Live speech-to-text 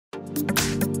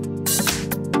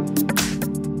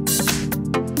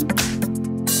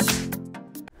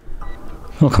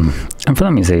Welcome, in front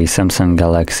of me is a Samsung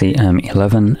Galaxy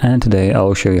M11, and today I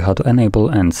will show you how to enable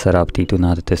and set up the Do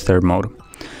Not Disturb mode.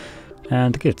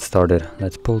 And to get started,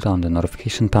 let's pull down the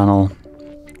notification panel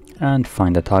and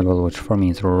find the toggle, which for me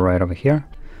is right over here.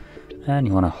 And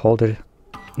you want to hold it.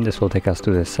 This will take us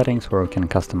to the settings where we can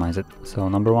customize it. So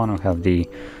number one, we have the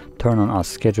turn on us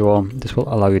schedule. This will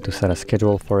allow you to set a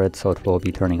schedule for it, so it will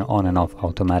be turning on and off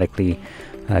automatically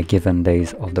given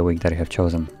days of the week that you have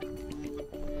chosen.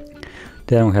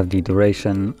 Then we have the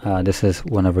duration. This is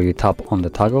whenever you tap on the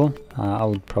toggle. I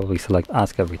would probably select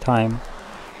ask every time.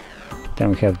 Then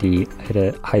we have the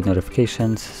hide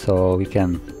notifications, so we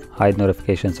can hide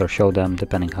notifications or show them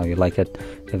depending how you like it.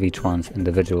 If each one's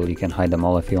individual, you can hide them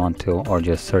all if you want to, or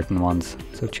just certain ones,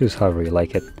 so choose however you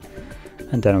like it.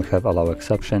 And then we have allow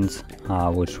exceptions,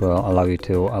 which will allow you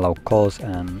to allow calls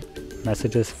and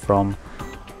messages from,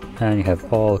 and you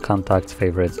have all contacts,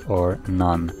 favorites, or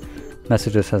none.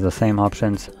 Messages has the same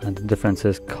options, and the difference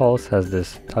is calls has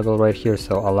this toggle right here,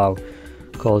 so allow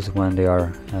calls when they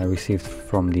are received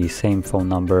from the same phone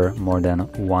number more than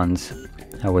once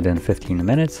within 15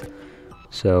 minutes.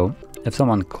 So if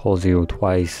someone calls you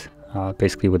twice,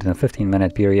 basically within a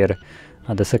 15-minute period,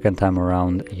 the second time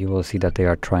around you will see that they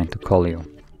are trying to call you.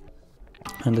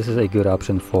 And this is a good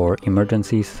option for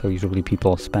emergencies, so usually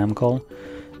people spam call,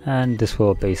 and this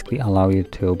will basically allow you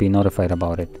to be notified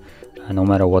about it. No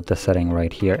matter what the setting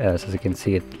right here is. As you can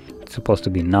see, it's supposed to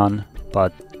be none,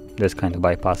 but this kind of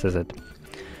bypasses it.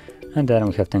 And then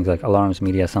we have things like alarms,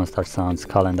 media, start sounds,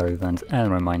 calendar events,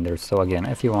 and reminders. So again,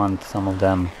 if you want some of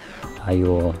them, you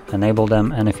will enable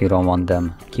them, and if you don't want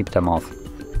them, keep them off.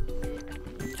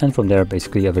 And from there,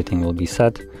 basically everything will be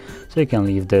set. So you can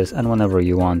leave this, and whenever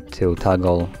you want to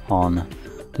toggle on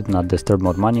Do Not Disturb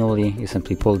mode manually, you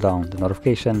simply pull down the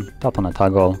notification, tap on a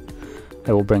toggle.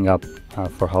 It will bring up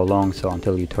for how long, so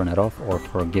until you turn it off, or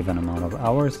for a given amount of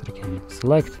hours that you can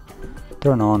select,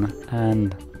 turn on,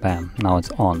 and bam, now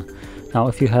it's on. Now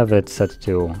if you have it set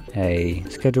to a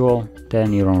schedule,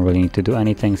 then you don't really need to do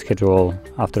anything. Schedule,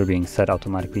 after being set,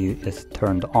 automatically is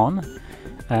turned on,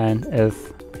 and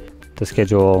if the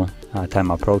schedule time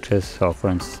approaches, so for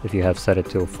instance if you have set it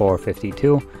to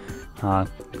 4:52,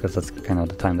 because that's kind of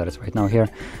the time that is right now here,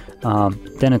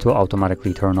 then it will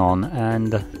automatically turn on,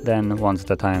 and then once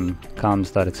the time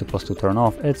comes that it's supposed to turn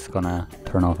off, it's gonna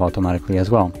turn off automatically as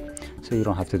well, so you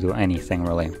don't have to do anything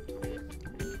really.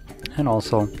 And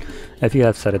also, if you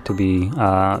have set it to be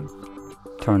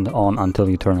turned on until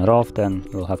you turn it off, then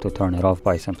you'll have to turn it off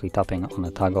by simply tapping on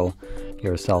the toggle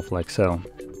yourself, like so.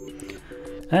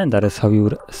 And that is how you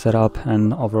would set up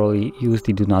and overall use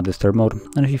the Do Not Disturb mode.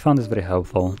 And if you found this very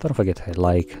helpful, don't forget to hit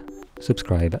like,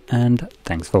 subscribe, and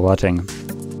thanks for watching.